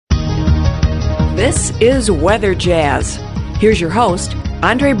This is Weather Jazz. Here's your host,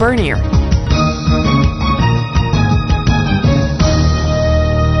 Andre Bernier.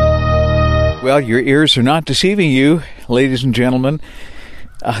 Well, your ears are not deceiving you, ladies and gentlemen.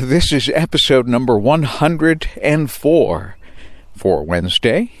 This is episode number 104 for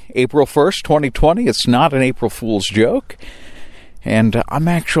Wednesday, April 1st, 2020. It's not an April Fool's joke. And I'm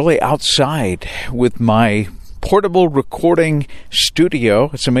actually outside with my portable recording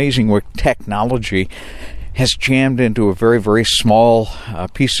studio. It's amazing where technology has jammed into a very, very small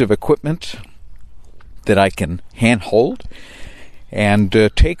piece of equipment that I can handhold and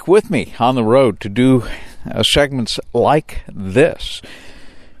take with me on the road to do segments like this.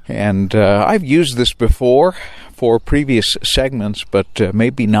 And I've used this before for previous segments, but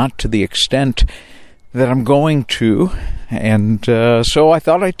maybe not to the extent that I'm going to. And so I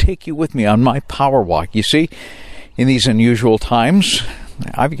thought I'd take you with me on my power walk. You see, in these unusual times,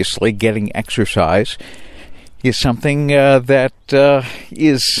 obviously getting exercise is something that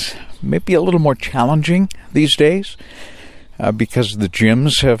is maybe a little more challenging these days because the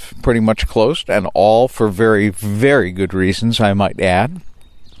gyms have pretty much closed, and all for very, very good reasons, I might add.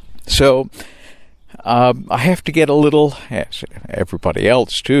 So I have to get a little, as everybody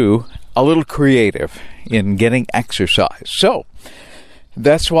else too, a little creative in getting exercise. So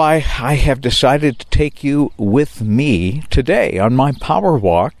that's why I have decided to take you with me today on my power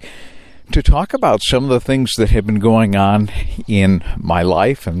walk to talk about some of the things that have been going on in my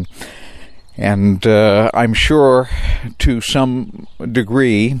life, and I'm sure to some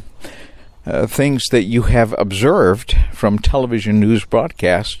degree things that you have observed from television news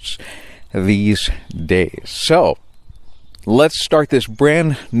broadcasts these days. So let's start this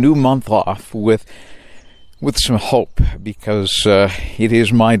brand new month off with some hope, because it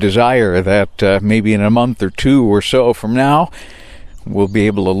is my desire that maybe in a month or two or so from now, we'll be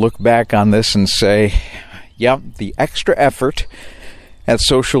able to look back on this and say, yeah, the extra effort at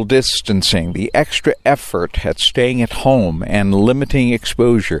social distancing, the extra effort at staying at home and limiting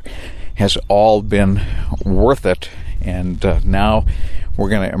exposure has all been worth it. And now we're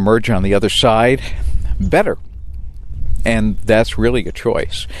going to emerge on the other side better. And that's really a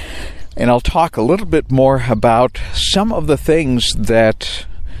choice. And I'll talk a little bit more about some of the things that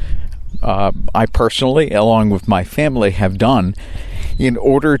I personally, along with my family, have done in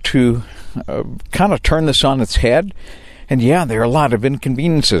order to kind of turn this on its head. And yeah, there are a lot of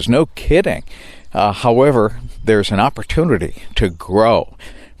inconveniences, no kidding. However, there's an opportunity to grow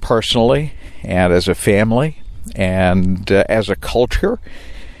personally and as a family and as a culture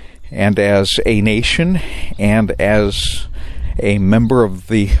and as a nation and as a member of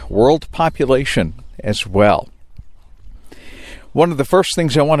the world population as well. One of the first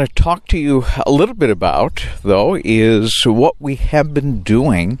things I want to talk to you a little bit about, though, is what we have been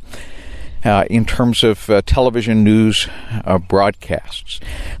doing in terms of television news broadcasts.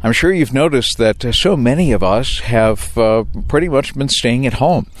 I'm sure you've noticed that so many of us have pretty much been staying at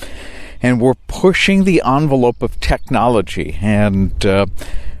home, and we're pushing the envelope of technology, and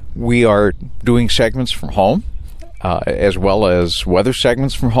we are doing segments from home, as well as weather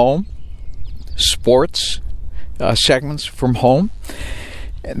segments from home, sports segments from home.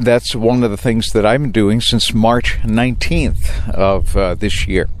 That's one of the things that I've been doing since March 19th of this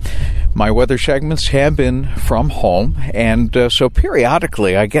year. My weather segments have been from home, and so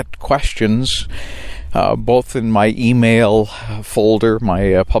periodically I get questions both in my email folder,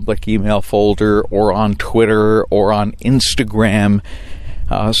 my public email folder, or on Twitter or on Instagram,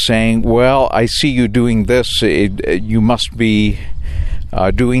 saying, well, I see you doing this. You must be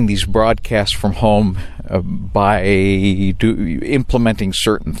doing these broadcasts from home by implementing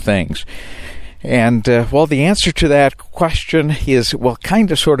certain things. And, well, the answer to that question is, well,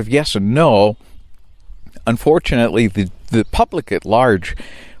 kind of sort of yes and no. Unfortunately, the public at large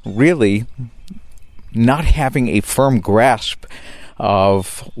really not having a firm grasp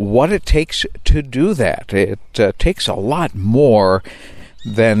of what it takes to do that. It takes a lot more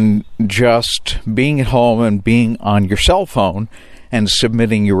than just being at home and being on your cell phone and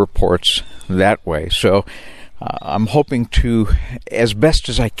submitting your reports that way. So I'm hoping to, as best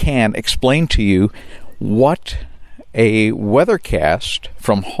as I can, explain to you what a weathercast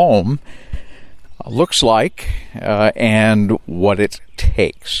from home looks like and what it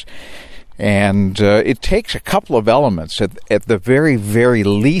takes. And it takes a couple of elements. At the very, very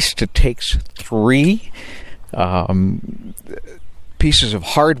least, it takes 3 pieces of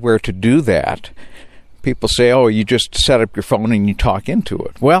hardware to do that. People say, oh, you just set up your phone and you talk into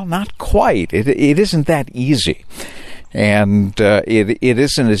it. Well, not quite. It isn't that easy. And it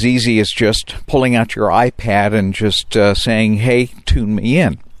isn't as easy as just pulling out your iPad and just saying, hey, tune me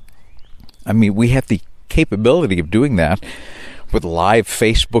in. I mean, we have the capability of doing that with live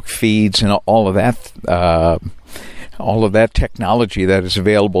Facebook feeds and all of that technology that is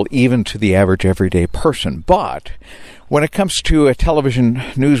available even to the average everyday person. But when it comes to a television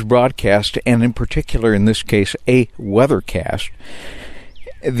news broadcast, and in particular in this case a weathercast,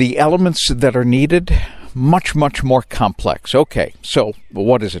 the elements that are needed, much more complex. Okay, so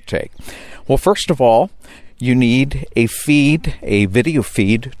what does it take? Well, first of all, you need a video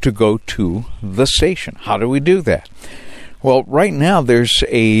feed to go to the station. How do we do that? Well, right now there's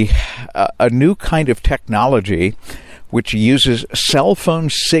a new kind of technology which uses cell phone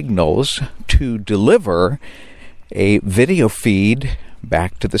signals to deliver a video feed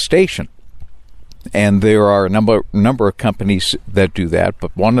back to the station. And there are a number of companies that do that,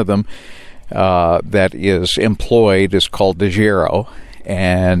 but one of them that is employed is called Dejero.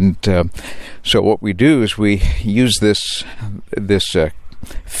 And so what we do is we use this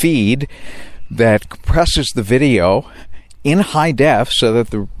feed that compresses the video in high def so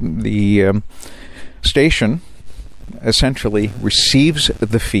that the station essentially receives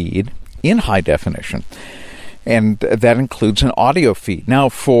the feed in high definition. And that includes an audio feed. Now,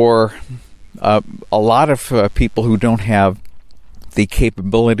 for a lot of people who don't have the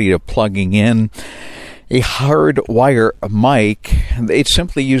capability of plugging in a hardwire mic, it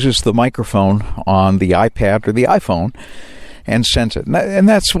simply uses the microphone on the iPad or the iPhone and sends it. And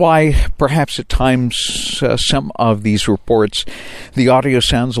that's why perhaps at times some of these reports, the audio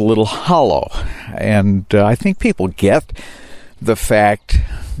sounds a little hollow. And I think people get the fact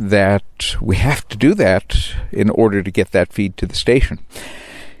that we have to do that in order to get that feed to the station.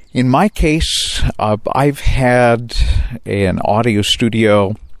 In my case, I've had an audio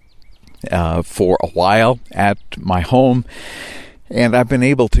studio for a while at my home, and I've been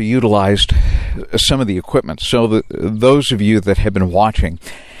able to utilize some of the equipment. So those of you that have been watching,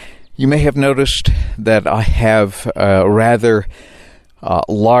 you may have noticed that I have a rather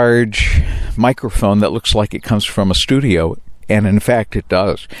large microphone that looks like it comes from a studio, and in fact it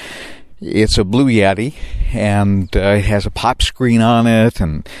does. It's a Blue Yeti, and it has a pop screen on it,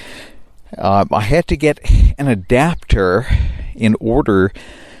 and I had to get an adapter in order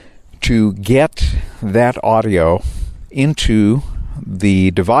to get that audio into the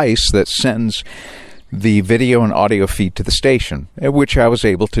device that sends the video and audio feed to the station, which I was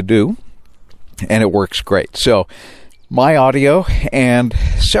able to do, and it works great. So my audio and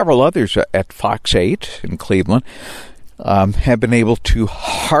several others at Fox 8 in Cleveland have been able to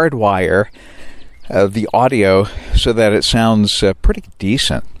hardwire the audio so that it sounds pretty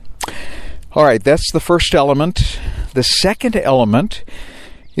decent. All right, that's the first element. The second element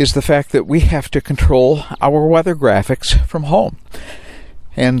is the fact that we have to control our weather graphics from home.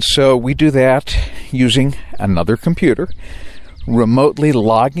 And so we do that using another computer, remotely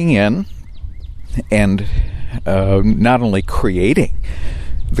logging in, and not only creating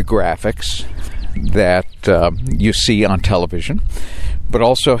the graphics that you see on television, but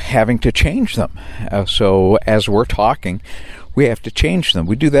also having to change them. So as we're talking, we have to change them.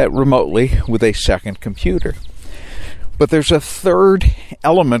 We do that remotely with a second computer. But there's a third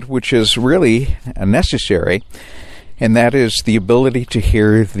element which is really necessary, and that is the ability to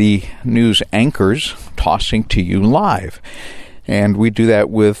hear the news anchors tossing to you live. And we do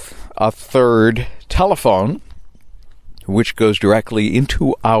that with a third telephone, which goes directly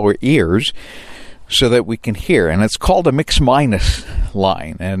into our ears so that we can hear. And it's called a mix-minus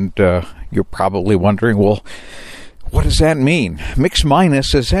line. And you're probably wondering, well, what does that mean?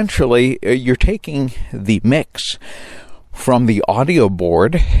 Mix-minus, essentially, you're taking the mix from the audio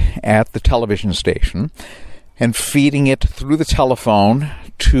board at the television station and feeding it through the telephone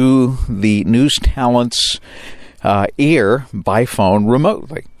to the news talent's ear by phone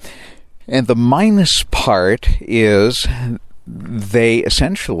remotely. And the minus part is they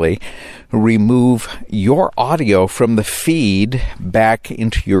essentially remove your audio from the feed back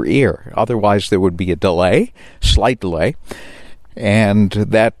into your ear. Otherwise, there would be a delay, slight delay, and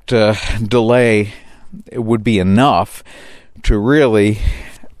that delay would be enough to really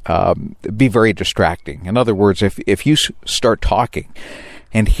be very distracting. In other words, if you start talking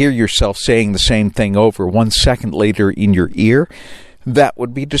and hear yourself saying the same thing over 1 second later in your ear, that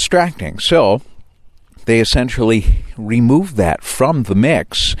would be distracting. So they essentially remove that from the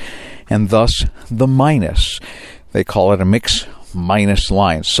mix, and thus the minus. They call it a mix-minus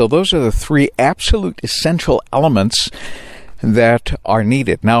line. So those are the three absolute essential elements that are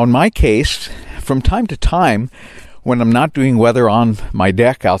needed. Now, in my case, from time to time, when I'm not doing weather on my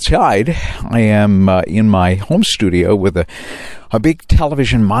deck outside, I am in my home studio with a big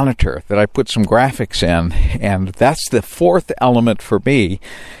television monitor that I put some graphics in, and that's the fourth element for me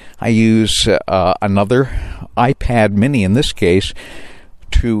I use another iPad mini, in this case,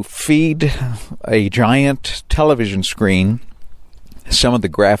 to feed a giant television screen some of the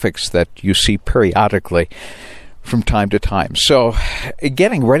graphics that you see periodically from time to time. So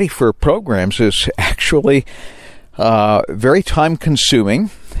getting ready for programs is actually very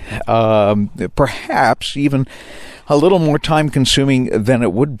time-consuming, perhaps even a little more time-consuming than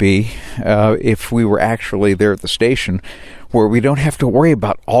it would be if we were actually there at the station, where we don't have to worry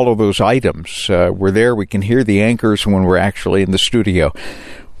about all of those items. We're there, we can hear the anchors when we're actually in the studio.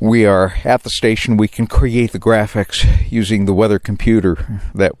 We are at the station, we can create the graphics using the weather computer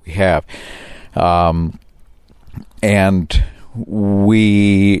that we have. And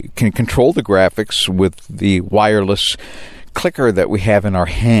we can control the graphics with the wireless clicker that we have in our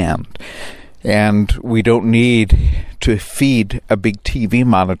hand. And we don't need to feed a big TV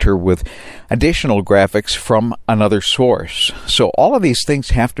monitor with additional graphics from another source. So all of these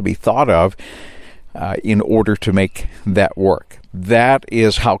things have to be thought of in order to make that work. That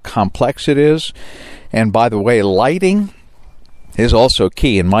is how complex it is. And by the way, lighting is also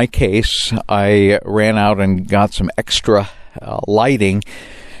key. In my case, I ran out and got some extra lighting,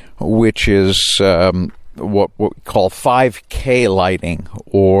 which is what we call 5K lighting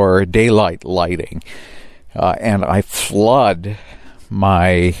or daylight lighting. And I flood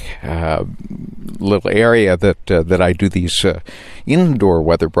my little area that I do these indoor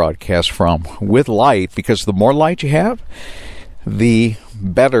weather broadcasts from with light, because the more light you have, the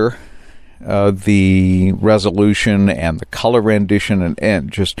better the resolution and the color rendition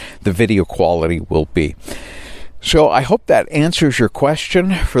and just the video quality will be. So I hope that answers your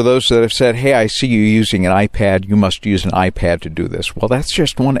question. For those that have said, hey, I see you using an iPad, you must use an iPad to do this. Well, that's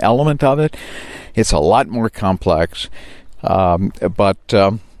just one element of it. It's a lot more complex. But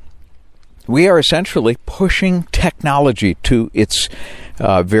we are essentially pushing technology to its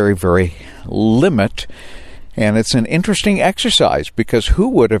very, very limit. And it's an interesting exercise, because who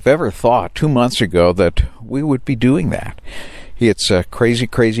would have ever thought 2 months ago that we would be doing that? It's a crazy,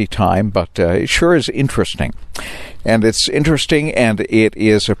 crazy time, but it sure is interesting. And it's interesting, and it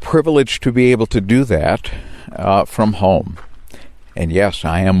is a privilege to be able to do that from home. And yes,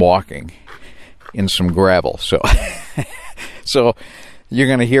 I am walking in some gravel. So you're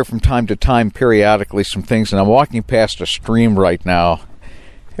going to hear from time to time, periodically, some things. And I'm walking past a stream right now,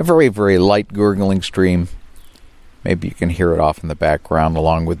 a very, very light gurgling stream. Maybe you can hear it off in the background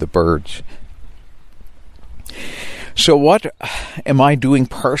along with the birds. So what am I doing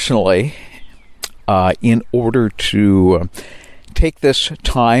personally in order to take this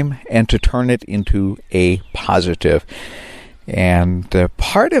time and to turn it into a positive? And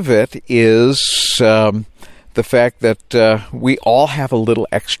part of it is the fact that we all have a little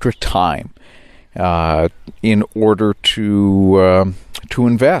extra time in order to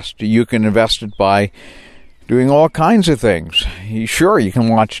invest. You can invest it by doing all kinds of things. Sure, you can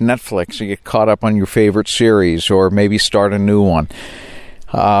watch Netflix and get caught up on your favorite series, or maybe start a new one.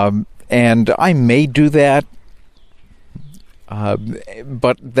 And I may do that,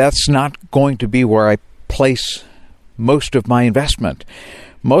 but that's not going to be where I place most of my investment.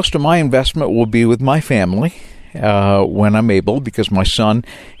 Most of my investment will be with my family when I'm able, because my son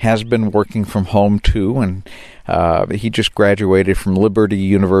has been working from home too, and he just graduated from Liberty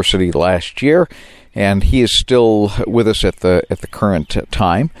University last year. And he is still with us at the current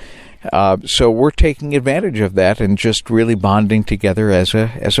time. So we're taking advantage of that and just really bonding together as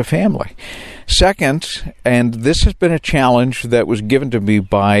a family. Second, and this has been a challenge that was given to me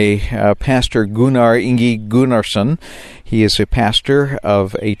by Pastor Gunnar Ingi Gunnarsson. He is a pastor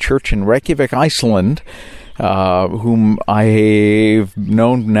of a church in Reykjavik, Iceland, whom I've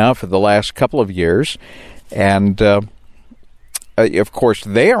known now for the last couple of years. And, of course,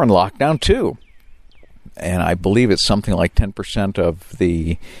 they are in lockdown, too. And I believe it's something like 10% of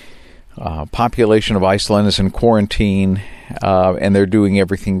the population of Iceland is in quarantine, and they're doing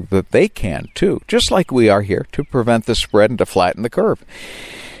everything that they can, too, just like we are here, to prevent the spread and to flatten the curve.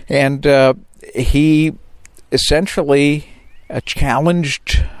 And he essentially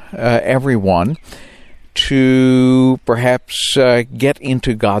challenged everyone to perhaps get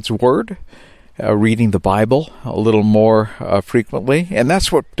into God's Word, reading the Bible a little more frequently. And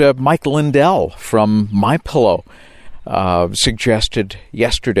that's what Mike Lindell from MyPillow suggested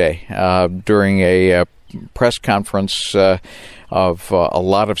yesterday during a press conference of a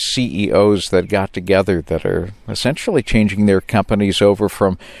lot of CEOs that got together that are essentially changing their companies over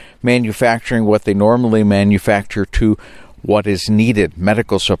from manufacturing what they normally manufacture to what is needed,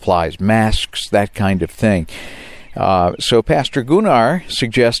 medical supplies, masks, that kind of thing. So Pastor Gunnar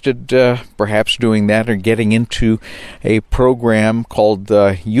suggested perhaps doing that or getting into a program called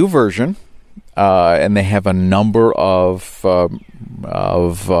YouVersion, and they have a number of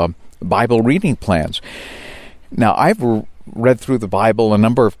Bible reading plans. Now, I've read through the Bible a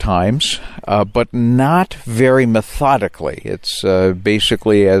number of times, but not very methodically. It's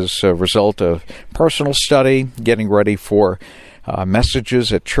basically as a result of personal study, getting ready for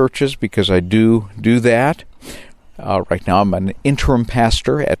messages at churches, because I do that. Right now, I'm an interim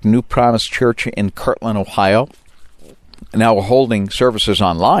pastor at New Promise Church in Kirtland, Ohio. Now, we're holding services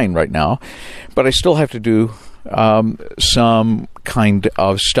online right now, but I still have to do some kind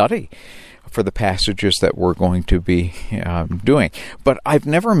of study for the passages that we're going to be doing. But I've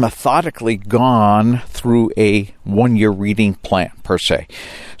never methodically gone through a one-year reading plan, per se.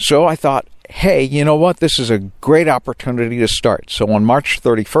 So I thought, hey, you know what? This is a great opportunity to start. So on March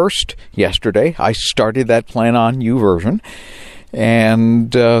 31st, yesterday, I started that plan on YouVersion.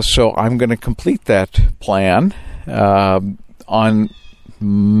 And so I'm going to complete that plan on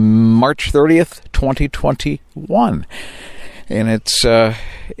March 30th, 2021. And it's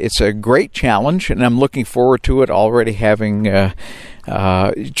a great challenge, and I'm looking forward to it. Already having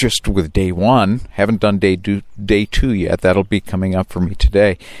just with day one, haven't done day two yet. That'll be coming up for me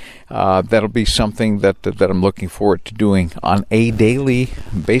today. That'll be something that I'm looking forward to doing on a daily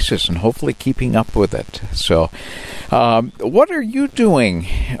basis, and hopefully keeping up with it. So, what are you doing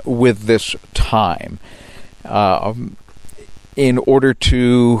with this time in order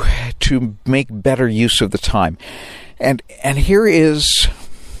to make better use of the time? And here is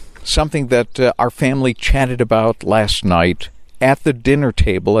something that our family chatted about last night at the dinner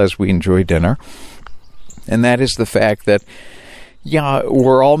table as we enjoy dinner, and that is the fact that, yeah,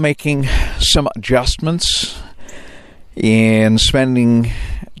 we're all making some adjustments in spending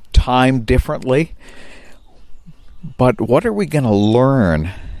time differently, but what are we going to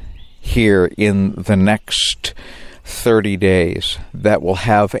learn here in the next 30 days that will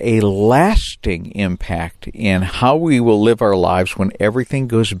have a lasting impact in how we will live our lives when everything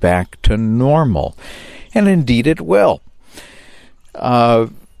goes back to normal? And indeed it will. Are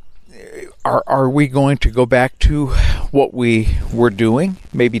we going to go back to what we were doing,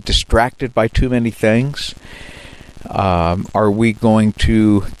 maybe distracted by too many things? Are we going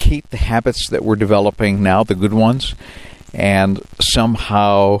to keep the habits that we're developing now, the good ones, and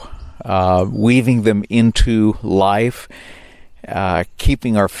somehow weaving them into life,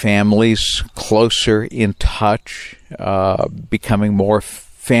 keeping our families closer in touch, becoming more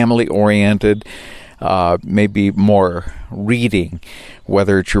family-oriented, maybe more reading,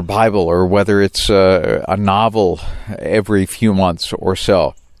 whether it's your Bible or whether it's a novel every few months or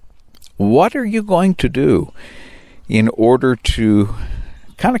so? What are you going to do in order to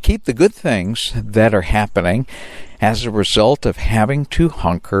kind of keep the good things that are happening as a result of having to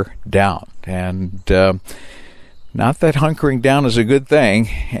hunker down? And not that hunkering down is a good thing,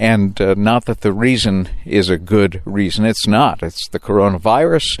 and not that the reason is a good reason. It's not. It's the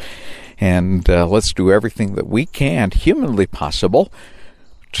coronavirus, and let's do everything that we can, humanly possible,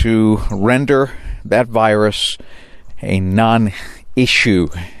 to render that virus a non-issue,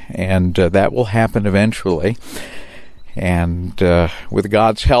 and that will happen eventually. And with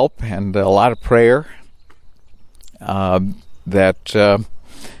God's help and a lot of prayer, that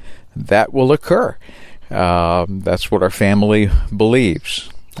will occur. That's what our family believes.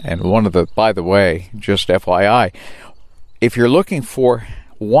 And by the way, just FYI, if you're looking for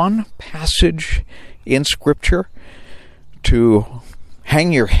one passage in Scripture to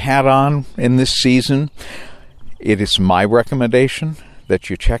hang your hat on in this season, it is my recommendation that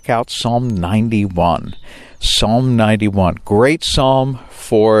you check out Psalm 91. Psalm 91, great psalm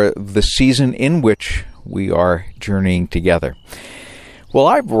for the season in which we are journeying together. Well,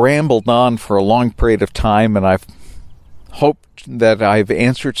 I've rambled on for a long period of time, and I've hoped that I've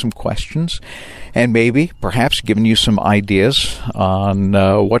answered some questions and maybe perhaps given you some ideas on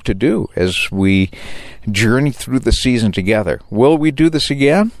what to do as we journey through the season together. Will we do this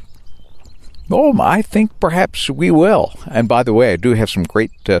again? Oh, I think perhaps we will. And by the way, I do have some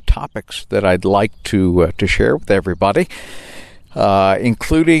great topics that I'd like to share with everybody,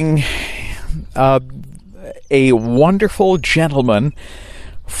 including a wonderful gentleman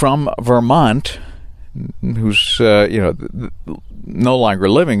from Vermont who's no longer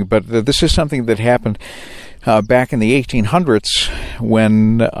living, but this is something that happened back in the 1800s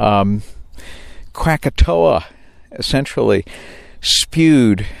when Krakatoa essentially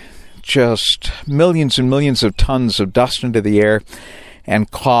spewed just millions and millions of tons of dust into the air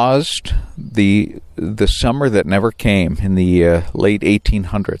and caused the summer that never came in the late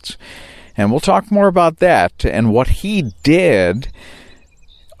 1800s. And we'll talk more about that and what he did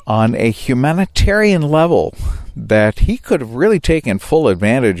on a humanitarian level that he could have really taken full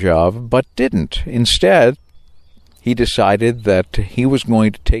advantage of, but didn't. Instead, he decided that he was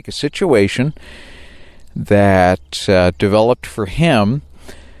going to take a situation that developed for him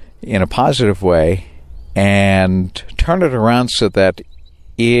in a positive way and turn it around so that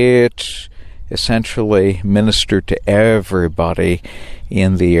it essentially ministered to everybody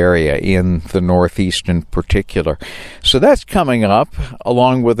in the area, in the Northeast in particular. So that's coming up,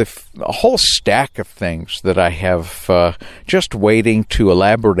 along with a whole stack of things that I have just waiting to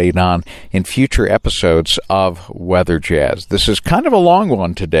elaborate on in future episodes of Weather Jazz. This is kind of a long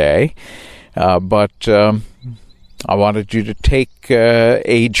one today, but I wanted you to take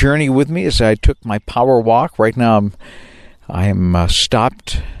a journey with me as I took my power walk. Right now I'm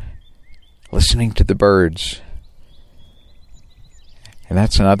stopped listening to the birds. And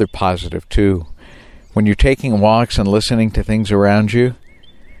that's another positive, too. When you're taking walks and listening to things around you,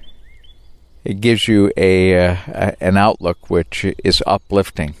 it gives you an outlook which is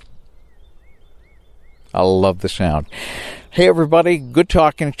uplifting. I love the sound. Hey, everybody, good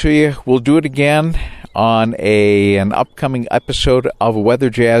talking to you. We'll do it again on an upcoming episode of Weather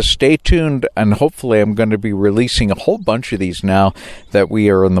Jazz. Stay tuned, and hopefully I'm going to be releasing a whole bunch of these now that we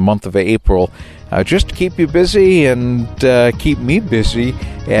are in the month of April, just to keep you busy and keep me busy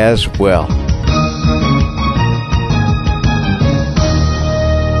as well.